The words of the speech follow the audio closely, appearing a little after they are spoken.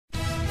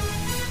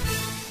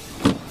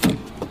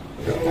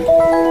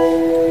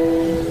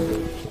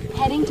Francisco.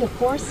 Heading to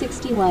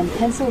 461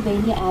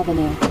 Pennsylvania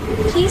Avenue.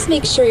 Please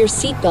make sure your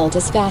seatbelt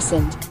is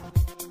fastened.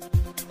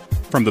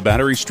 From the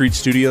Battery Street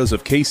studios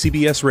of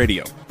KCBS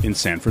Radio in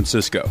San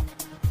Francisco,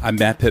 I'm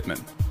Matt Pitman,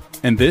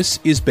 and this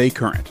is Bay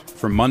Current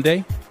for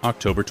Monday,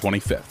 October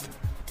 25th.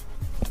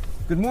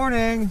 Good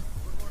morning.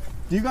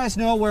 Do you guys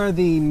know where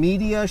the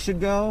media should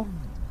go?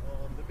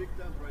 The big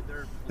tent right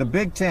there. The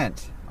big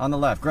tent on the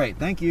left. Great,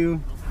 thank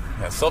you.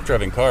 Yeah,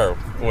 self-driving car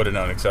would have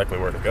known exactly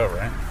where to go,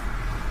 right?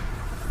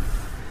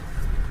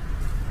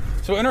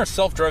 So in our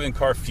self-driving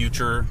car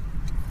future,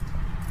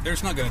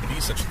 there's not going to be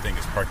such a thing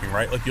as parking,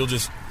 right? Like you'll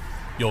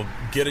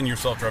get in your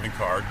self-driving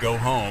car, go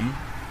home,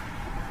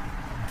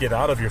 get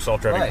out of your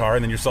self-driving car,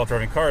 and then your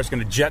self-driving car is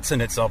going to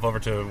jetson itself over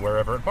to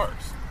wherever it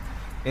parks.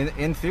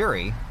 In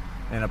theory,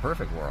 in a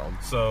perfect world.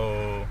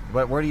 So...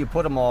 But where do you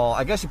put them all?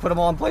 I guess you put them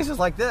all in places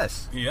like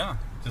this. Yeah.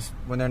 Just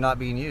when they're not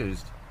being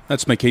used.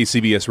 That's my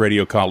KCBS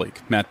radio colleague,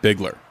 Matt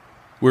Bigler.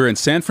 We're in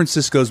San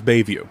Francisco's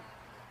Bayview,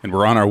 and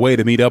we're on our way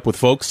to meet up with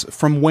folks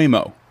from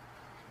Waymo.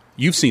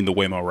 You've seen the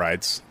Waymo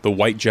rides, the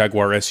white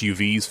Jaguar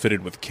SUVs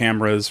fitted with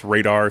cameras,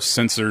 radar,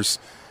 sensors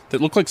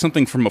that look like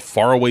something from a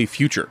faraway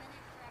future.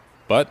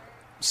 But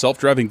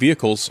self-driving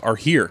vehicles are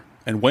here,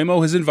 and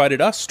Waymo has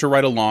invited us to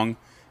ride along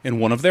in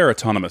one of their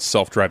autonomous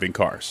self-driving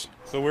cars.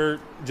 So we're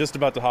just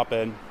about to hop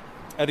in.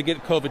 I had to get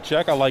a COVID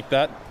check. I like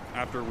that.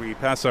 After we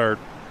pass our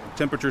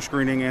temperature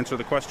screening, answer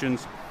the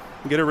questions,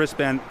 get a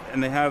wristband,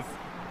 and they have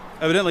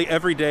evidently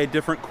every day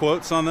different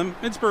quotes on them,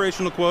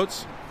 inspirational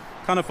quotes.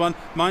 Kind of fun.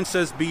 Mine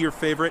says, be your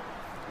favorite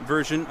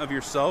version of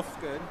yourself.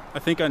 Good. I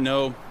think I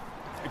know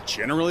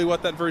generally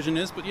what that version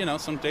is, but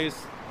some days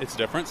it's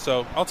different,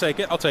 so I'll take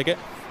it.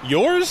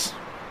 Yours?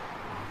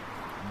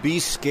 Be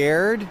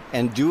scared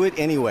and do it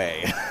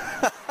anyway.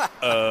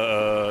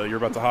 You're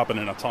about to hop in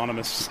an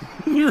autonomous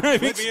driving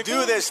Let's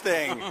vehicle? do this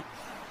thing.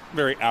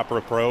 Very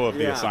apropos of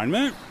the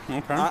assignment.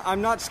 Okay.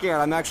 I'm not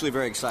scared. I'm actually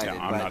very excited.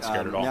 Yeah, I'm not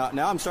scared at all.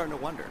 Now I'm starting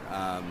to wonder.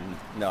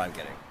 No, I'm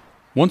kidding.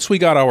 Once we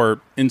got our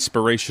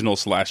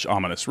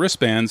inspirational/ominous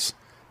wristbands,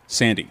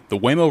 Sandy, the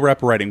Waymo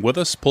rep riding with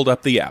us, pulled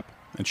up the app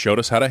and showed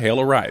us how to hail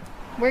a ride.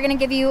 We're going to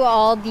give you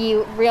all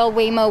the real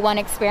Waymo One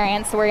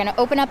experience. So we're going to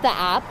open up the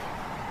app,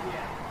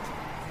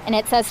 and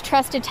it says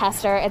Trusted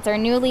Tester. It's our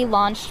newly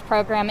launched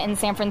program in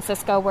San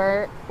Francisco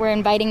where we're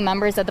inviting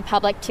members of the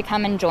public to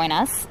come and join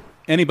us.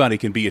 Anybody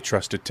can be a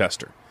trusted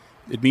tester.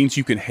 It means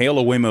you can hail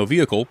a Waymo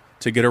vehicle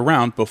to get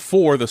around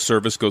before the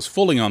service goes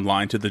fully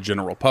online to the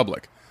general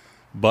public.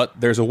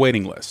 But there's a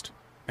waiting list,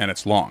 and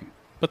it's long.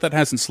 But that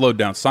hasn't slowed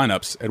down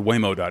signups at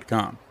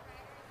Waymo.com.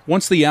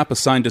 Once the app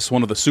assigned us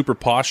one of the super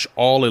posh,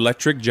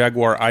 all-electric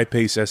Jaguar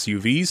I-Pace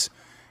SUVs,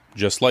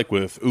 just like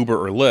with Uber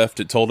or Lyft,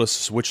 it told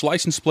us which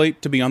license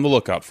plate to be on the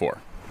lookout for.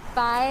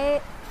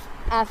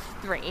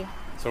 5F3.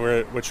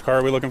 So which car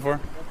are we looking for?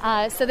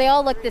 So they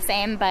all look the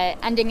same, but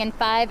ending in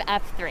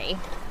 5F3.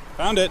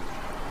 Found it.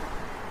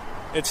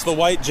 It's the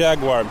white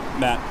Jaguar,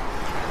 Matt.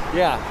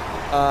 Yeah.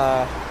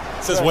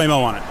 It says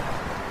Waymo on it.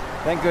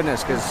 Thank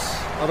goodness, because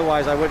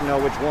otherwise I wouldn't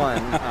know which one.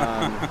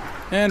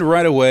 And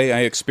right away, I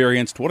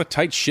experienced what a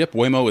tight ship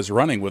Waymo is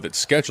running with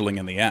its scheduling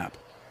in the app.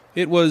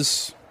 It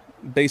was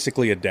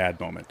basically a dad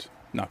moment,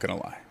 not gonna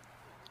lie.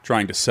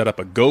 Trying to set up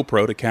a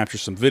GoPro to capture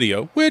some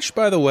video, which,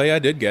 by the way, I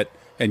did get,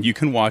 and you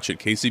can watch at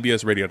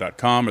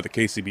kcbsradio.com or the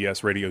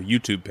KCBS Radio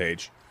YouTube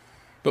page.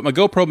 But my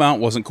GoPro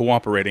mount wasn't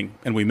cooperating,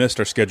 and we missed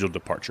our scheduled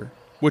departure,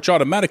 which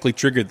automatically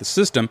triggered the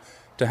system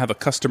to have a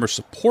customer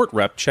support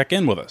rep check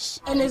in with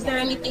us. And is there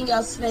anything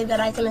else today that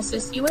I can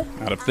assist you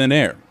with? Out of thin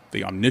air,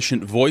 the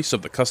omniscient voice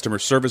of the customer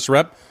service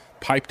rep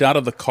piped out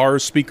of the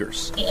car's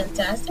speakers.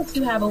 Fantastic.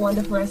 You have a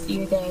wonderful rest of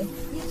your day.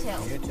 You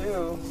too. You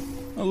too.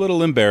 A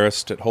little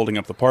embarrassed at holding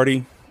up the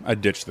party, I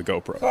ditched the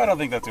GoPro. So I don't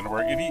think that's going to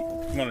work. If you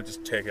want to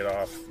just take it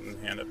off and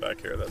hand it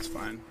back here, that's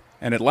fine.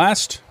 And at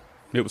last,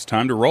 it was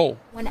time to roll.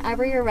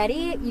 Whenever you're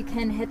ready, you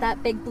can hit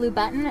that big blue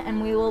button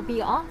and we will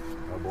be off.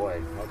 Oh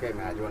boy. Okay,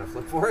 Matt, you want to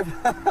flip for it?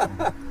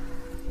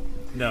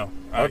 No,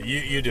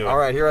 you do it. All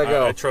right, here I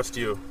go. I trust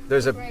you.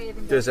 There's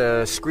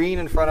a screen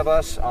in front of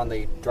us on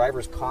the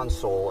driver's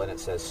console, and it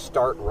says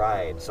Start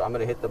Ride. So I'm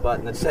going to hit the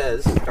button that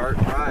says Start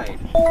Ride.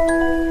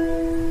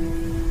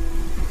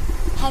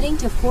 Heading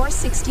to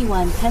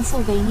 461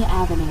 Pennsylvania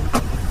Avenue.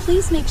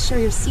 Please make sure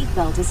your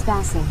seatbelt is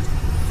fastened.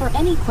 For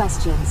any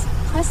questions,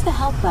 press the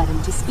help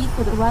button to speak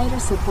with a rider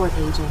support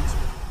agent.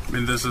 I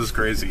mean, this is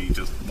crazy,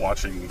 just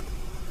watching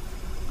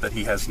that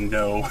he has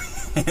no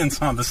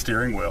hands on the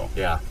steering wheel.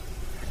 Yeah.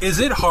 Is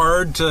it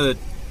hard to,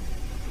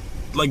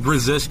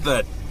 resist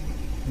that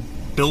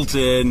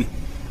built-in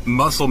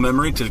muscle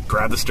memory to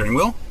grab the steering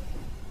wheel?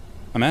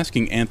 I'm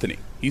asking Anthony.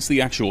 He's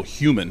the actual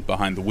human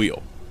behind the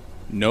wheel.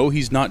 No,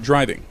 he's not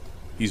driving.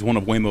 He's one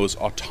of Waymo's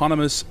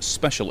autonomous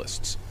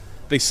specialists.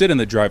 They sit in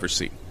the driver's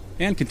seat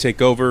and can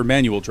take over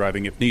manual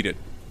driving if needed.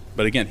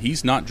 But again,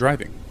 he's not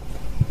driving.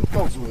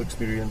 Comes with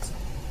experience.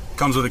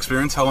 Comes with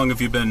experience? How long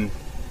have you been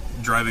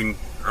driving,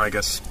 or I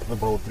guess...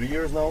 About 3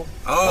 years now.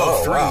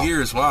 Oh, 3 wow.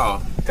 years,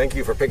 wow. Thank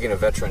you for picking a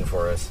veteran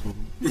for us.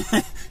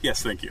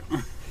 Yes, thank you.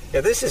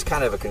 Yeah, this is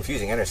kind of a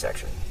confusing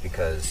intersection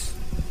because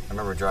I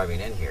remember driving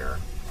in here.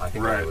 I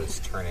think I was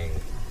turning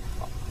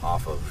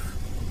off of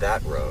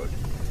that road.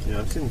 Yeah,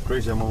 I've seen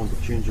crazy amount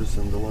of changes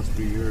in the last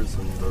 3 years,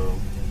 and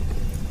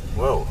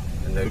whoa!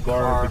 And the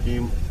car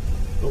became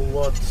a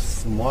lot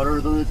smarter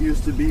than it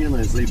used to be, and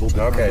is able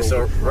to. Okay,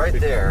 so right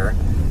there,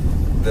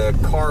 the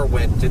car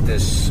went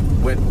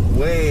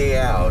way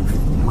out.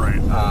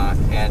 Right.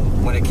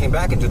 And when it came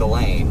back into the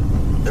lane,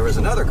 there was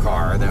another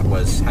car that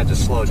had to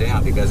slow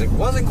down because it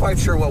wasn't quite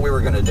sure what we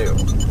were going to do.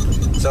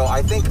 So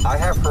I think I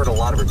have heard a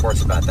lot of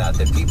reports about that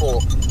people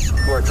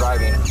who are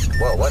driving.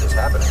 Whoa! What is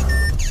happening?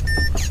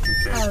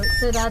 Okay. Oh,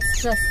 so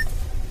that's just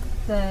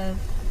the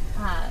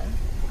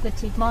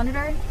fatigue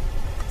monitor.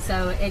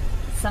 So it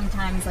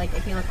sometimes, like,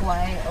 if you look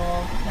away,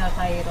 it'll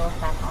notify you to look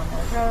back on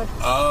the road.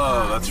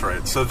 Oh, that's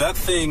right. So that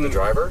thing... The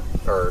driver?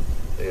 Or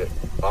the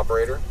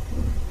operator?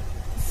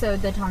 So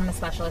the autonomous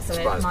specialist, so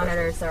it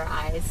monitors their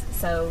eyes.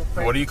 So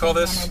for what do you call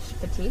this?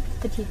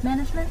 Fatigue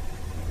management?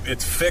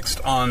 It's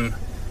fixed on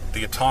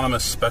the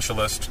autonomous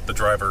specialist, the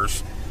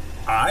driver's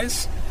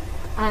eyes?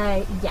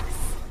 Yes.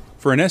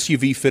 For an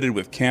SUV fitted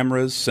with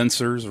cameras,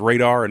 sensors,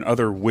 radar, and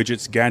other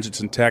widgets, gadgets,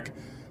 and tech,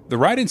 the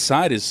ride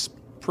inside is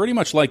pretty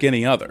much like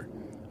any other.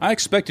 I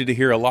expected to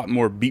hear a lot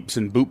more beeps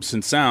and boops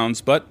and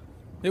sounds, but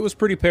it was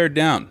pretty pared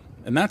down,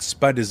 and that's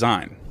by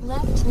design.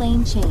 Left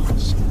lane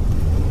change.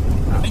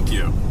 Thank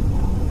you.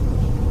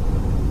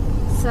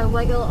 So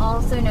what you'll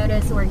also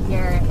notice or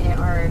hear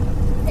are,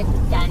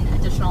 again,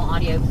 additional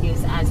audio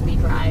cues as we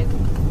drive,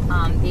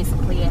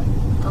 basically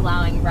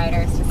allowing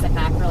riders to sit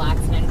back, relax,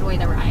 and enjoy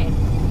the ride.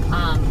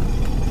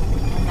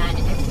 And then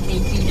if they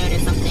do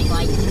notice something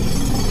like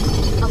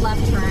a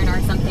left turn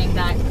or something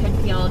that could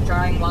feel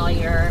jarring while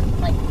you're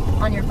like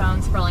on your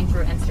phone scrolling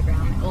through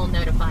Instagram, it will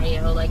notify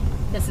you, like,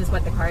 this is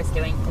what the car is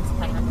doing, it's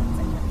planned, it's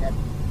intended.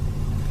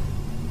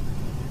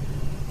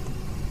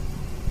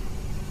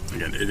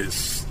 Again, it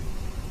is,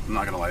 I'm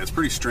not going to lie, it's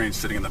pretty strange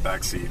sitting in the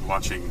back seat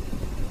watching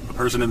the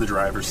person in the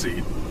driver's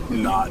seat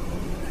not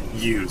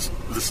use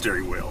the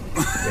steering wheel.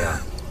 Yeah.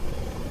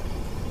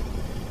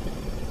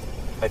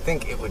 I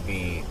think it would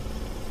be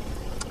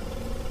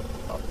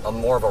a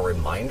more of a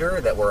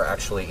reminder that we're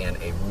actually in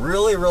a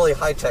really, really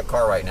high-tech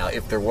car right now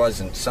if there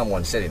wasn't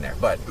someone sitting there.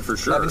 But for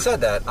sure. Having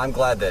said that, I'm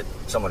glad that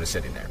someone is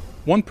sitting there.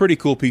 One pretty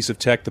cool piece of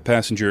tech the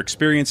passenger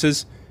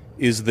experiences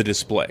is the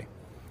display.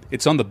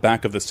 It's on the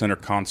back of the center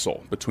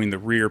console between the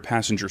rear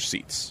passenger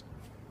seats.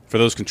 For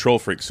those control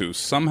freaks who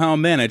somehow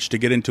managed to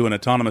get into an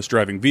autonomous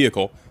driving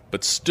vehicle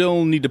but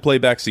still need to play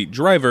backseat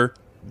driver,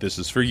 this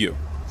is for you.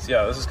 So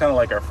yeah, this is kind of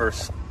like our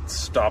first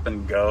stop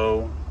and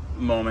go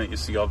moment. You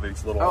see all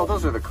these little... Oh,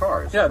 those are the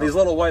cars. Yeah, these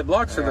little white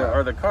blocks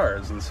are the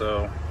cars, and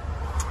so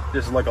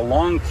there's like a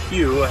long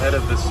queue ahead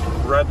of this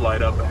red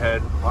light up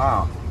ahead.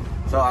 Wow.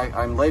 So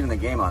I'm late in the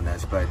game on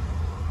this, but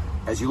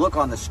as you look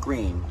on the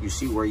screen, you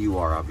see where you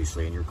are,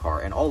 obviously, in your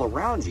car, and all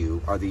around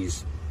you are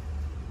these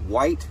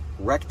white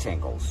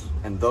rectangles,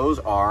 and those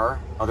are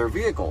other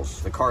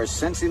vehicles. The car is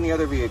sensing the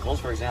other vehicles.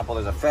 For example,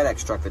 there's a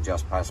FedEx truck that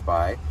just passed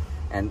by,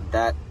 and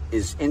that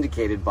is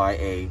indicated by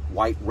a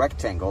white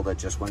rectangle that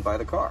just went by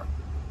the car.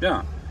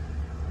 Yeah.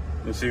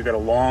 And so you've got a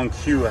long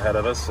queue ahead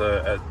of us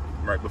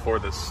right before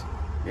this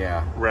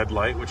red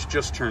light, which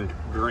just turned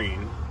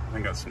green. I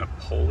think that's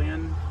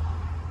Napoleon.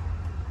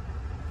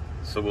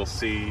 So we'll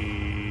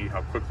see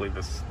how quickly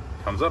this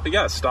comes up. But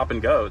yeah, stop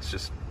and go. It's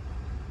just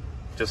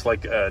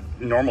like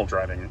normal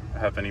driving. I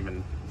haven't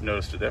even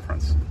noticed a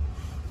difference.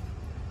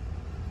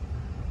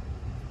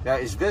 Now,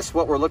 is this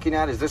what we're looking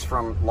at? Is this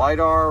from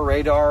LiDAR,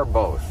 radar,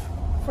 both?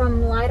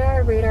 From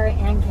LiDAR, radar,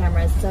 and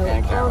cameras. So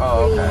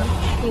all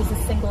three use a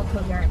single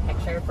coherent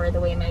picture for the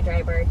Waymo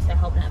driver to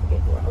help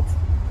navigate the world.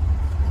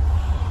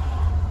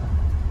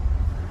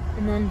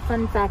 And then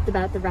fun fact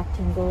about the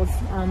rectangles,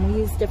 we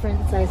use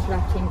different sized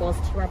rectangles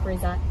to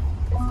represent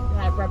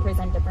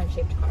different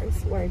shaped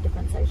cars or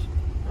different sized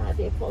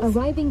vehicles.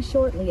 Arriving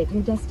shortly at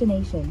your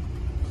destination.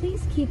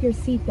 Please keep your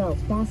seatbelt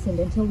fastened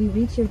until we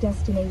reach your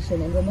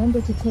destination, and remember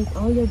to take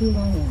all your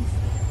belongings.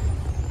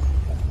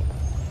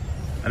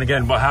 And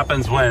again, what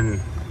happens when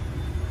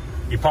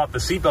you pop the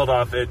seatbelt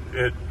off, it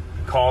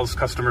calls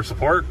customer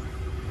support?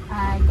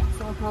 Yes,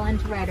 they'll call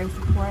into rider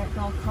support.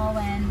 They'll call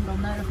in, they'll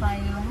notify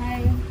you,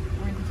 hey,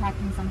 we're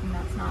detecting something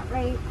that's not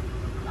right.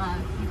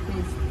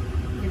 Please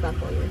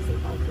rebuckle your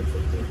seatbelt for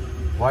safety.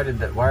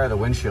 Why are the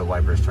windshield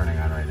wipers turning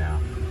on right now?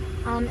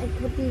 It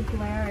could be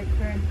glare, it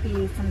could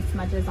be some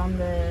smudges on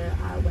the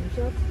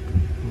windshield.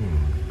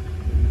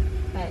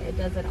 But it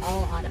does it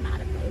all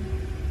automatically.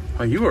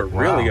 Oh, you are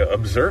really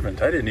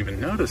observant. I didn't even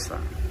notice that.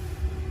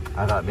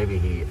 I thought maybe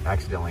he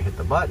accidentally hit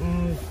the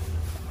button.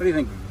 What do you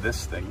think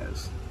this thing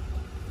is?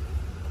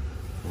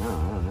 No, I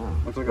don't know.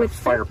 Looks like a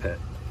fire pit.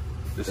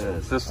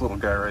 This little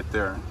guy right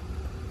there.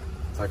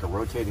 It's like a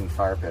rotating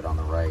fire pit on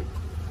the right.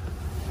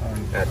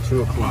 At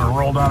 2 o'clock. We'll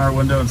roll down our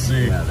window and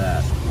see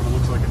that. what it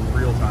looks like in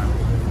real time.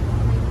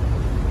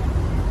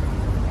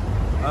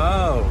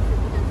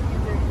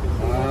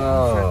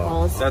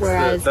 Circles,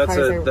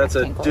 that's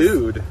a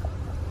dude.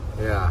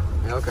 Yeah.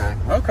 Okay.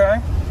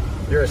 Okay.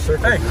 You're a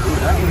circuit.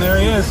 Hey, there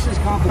he is. This is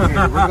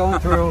complicated. We're going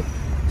through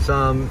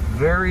some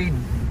very,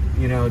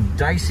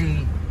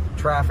 dicey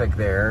traffic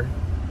there.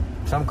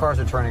 Some cars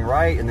are turning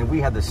right, and then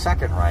we had the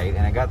second right,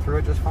 and I got through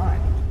it just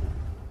fine.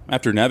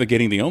 After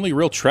navigating the only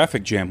real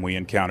traffic jam we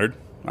encountered,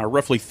 our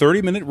roughly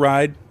 30-minute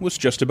ride was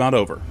just about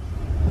over.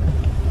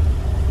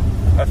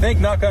 I think,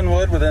 knock on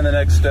wood, within the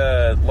next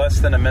less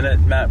than a minute,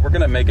 Matt, we're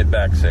going to make it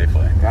back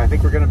safely. I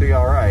think we're going to be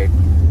all right.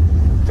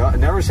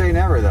 Never say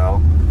never,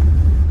 though.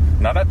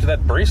 Not up to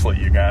that bracelet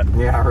you got.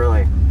 Yeah,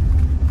 really.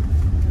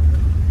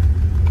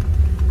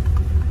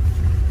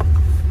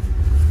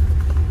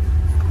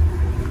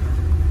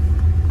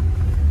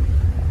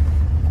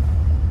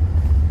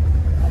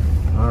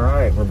 All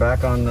right, we're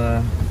back on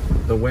the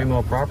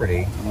Waymo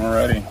property.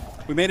 Alrighty.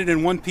 We made it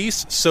in one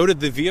piece. So did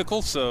the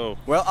vehicle. So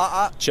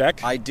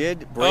check. I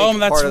did break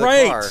that's part of the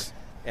right. car,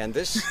 and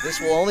this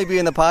will only be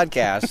in the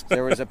podcast.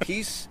 There was a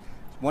piece,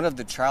 one of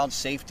the child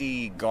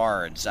safety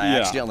guards. I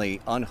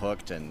accidentally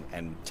unhooked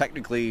and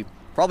technically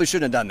probably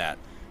shouldn't have done that.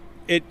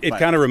 It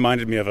kind of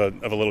reminded me of a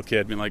little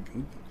kid being like,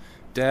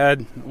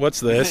 "Dad, what's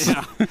this?"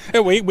 Yeah.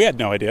 we had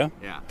no idea.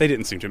 Yeah. They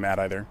didn't seem too mad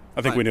either.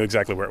 I think we knew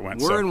exactly where it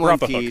went. We're in one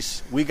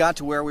piece. We got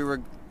to where we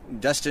were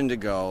destined to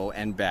go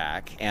and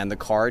back, and the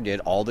car did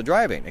all the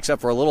driving,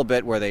 except for a little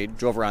bit where they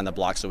drove around the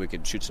block so we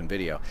could shoot some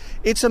video.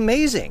 It's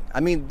amazing. I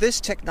mean, this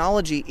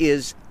technology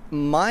is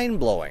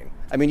mind-blowing.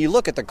 I mean, you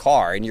look at the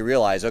car and you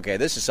realize, okay,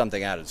 this is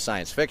something out of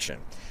science fiction.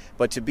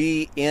 But to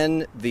be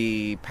in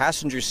the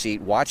passenger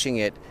seat watching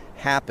it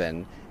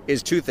happen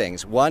is two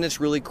things. One, it's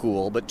really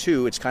cool, but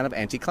two, it's kind of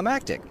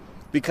anticlimactic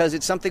because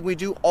it's something we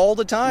do all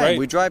the time. Right.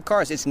 We drive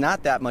cars. It's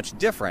not that much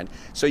different.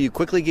 So you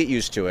quickly get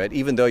used to it,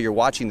 even though you're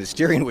watching the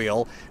steering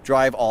wheel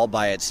drive all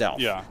by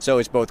itself. Yeah. So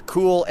it's both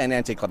cool and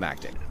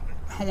anticlimactic.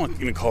 I don't want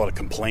to even call it a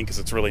complaint because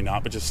it's really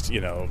not, but just,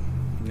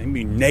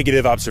 maybe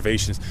negative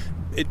observations.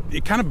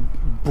 It kind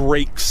of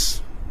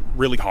breaks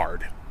really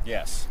hard.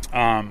 Yes.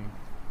 And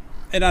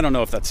I don't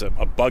know if that's a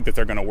bug that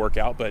they're going to work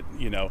out, but,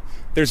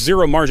 there's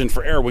zero margin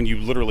for error when you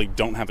literally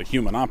don't have a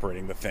human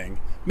operating the thing.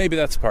 Maybe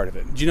that's part of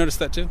it. Did you notice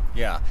that too?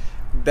 Yeah.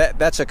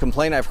 That's a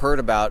complaint I've heard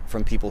about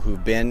from people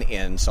who've been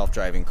in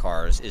self-driving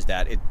cars, is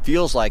that it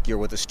feels like you're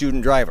with a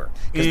student driver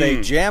because they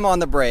jam on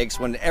the brakes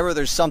whenever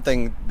there's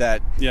something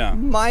that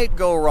might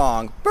go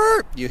wrong.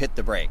 Burp, you hit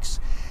the brakes.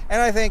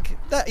 And I think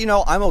that,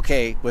 I'm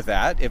okay with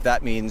that if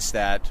that means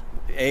that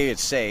A,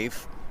 it's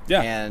safe,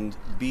 and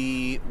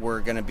B,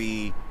 we're going to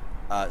be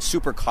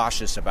super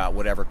cautious about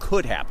whatever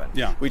could happen.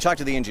 Yeah. We talked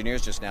to the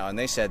engineers just now, and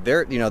they said the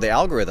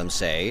algorithms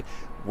say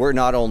we're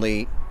not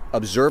only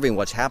observing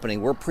what's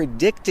happening, we're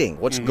predicting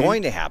what's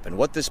going to happen,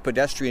 what this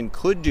pedestrian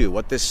could do,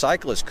 what this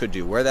cyclist could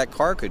do, where that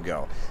car could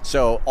go.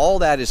 So all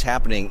that is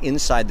happening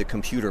inside the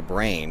computer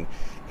brain.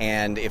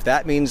 And if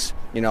that means,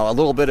 a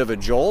little bit of a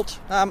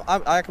jolt,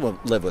 I can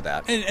live with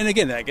that. And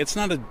again, it's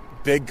not a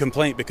big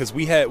complaint because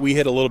we hit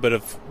a little bit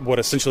of what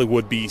essentially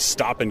would be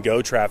stop and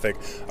go traffic,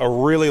 a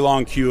really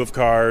long queue of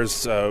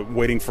cars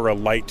waiting for a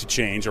light to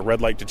change, a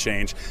red light to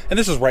change. And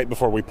this was right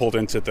before we pulled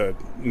into the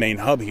main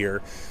hub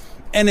here.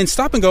 And in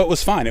stop and go, it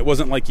was fine. It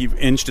wasn't like you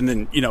inched and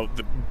then,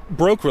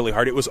 broke really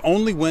hard. It was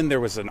only when there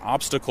was an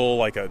obstacle,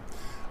 like a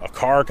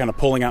car kind of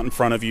pulling out in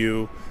front of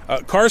you,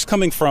 cars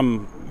coming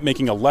from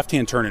making a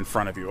left-hand turn in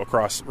front of you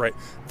across, right?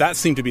 That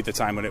seemed to be the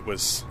time when it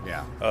was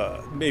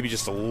maybe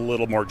just a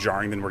little more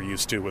jarring than we're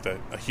used to with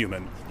a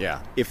human.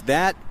 Yeah. If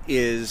that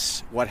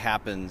is what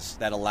happens,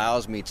 that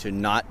allows me to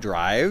not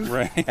drive,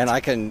 right, and I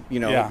can,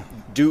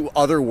 do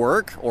other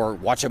work or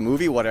watch a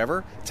movie,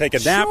 whatever. Take a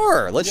nap.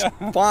 Sure,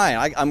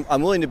 fine.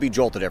 I'm willing to be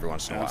jolted every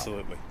once in a while.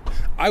 Absolutely.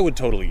 I would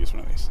totally use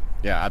one of these.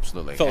 Yeah,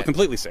 absolutely. Felt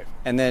completely safe.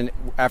 And then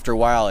after a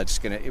while,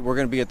 we're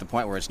gonna be at the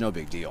point where it's no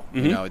big deal.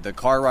 The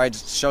car ride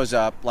shows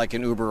up like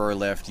an Uber or a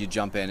Lyft. You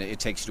jump in, it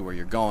takes you to where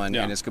you're going,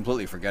 and it's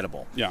completely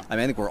forgettable. Yeah. I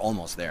think we're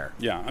almost there.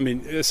 Yeah.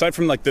 Aside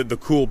from like the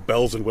cool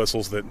bells and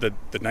whistles, the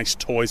nice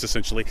toys,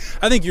 essentially,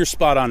 I think you're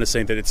spot on to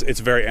saying that it's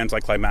very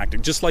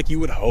anticlimactic, just like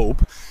you would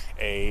hope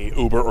a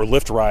Uber or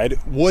Lyft ride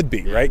would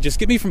be, right? Just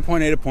get me from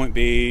point A to point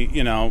B,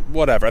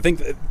 whatever. I think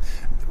that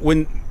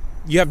when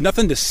you have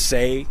nothing to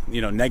say,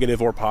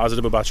 negative or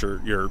positive about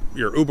your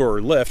Uber or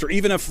Lyft, or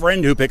even a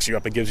friend who picks you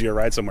up and gives you a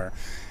ride somewhere,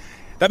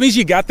 that means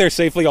you got there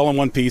safely all in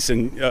one piece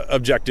and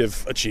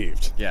objective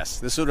achieved. Yes,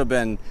 this would have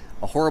been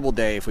a horrible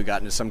day if we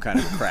got into some kind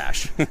of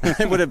crash.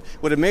 It would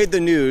have made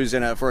the news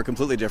for a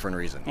completely different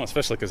reason. Well,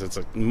 especially because it's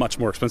a much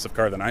more expensive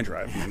car than I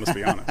drive. Let's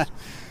be honest.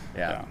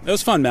 Yeah. It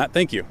was fun, Matt.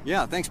 Thank you.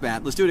 Yeah, thanks,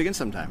 Matt. Let's do it again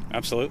sometime.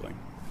 Absolutely.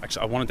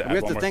 Actually, I wanted to add We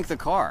have to thank the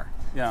car.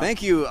 Yeah.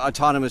 Thank you,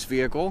 autonomous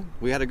vehicle.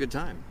 We had a good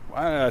time.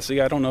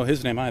 See, I don't know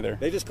his name either.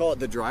 They just call it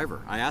the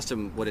driver. I asked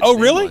him what its name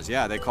really? Was.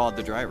 Yeah, they call it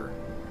the driver.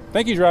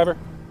 Thank you, driver.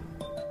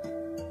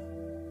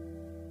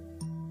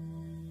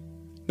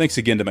 Thanks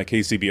again to my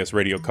KCBS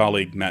Radio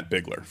colleague, Matt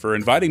Bigler, for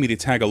inviting me to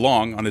tag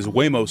along on his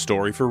Waymo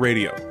story for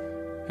radio.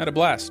 Had a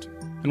blast.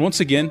 And once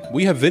again,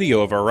 we have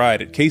video of our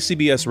ride at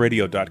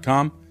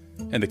kcbsradio.com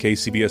and the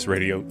KCBS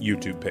Radio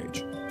YouTube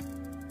page.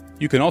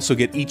 You can also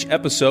get each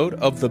episode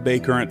of the Bay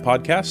Current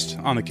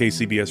podcast on the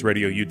KCBS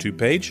Radio YouTube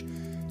page.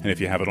 And if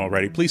you haven't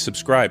already, please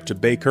subscribe to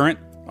Bay Current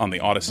on the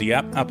Odyssey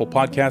app, Apple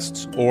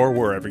Podcasts, or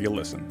wherever you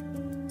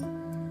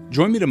listen.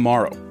 Join me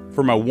tomorrow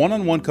for my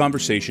one-on-one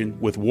conversation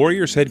with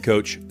Warriors head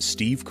coach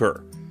Steve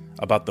Kerr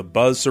about the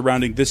buzz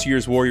surrounding this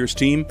year's Warriors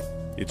team,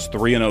 its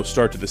 3-0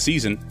 start to the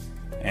season,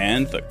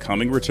 and the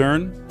coming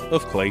return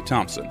of Klay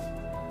Thompson.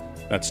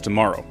 That's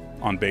tomorrow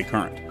on Bay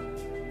Current.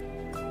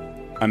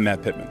 I'm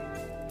Matt Pitman.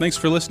 Thanks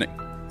for listening,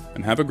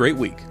 and have a great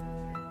week.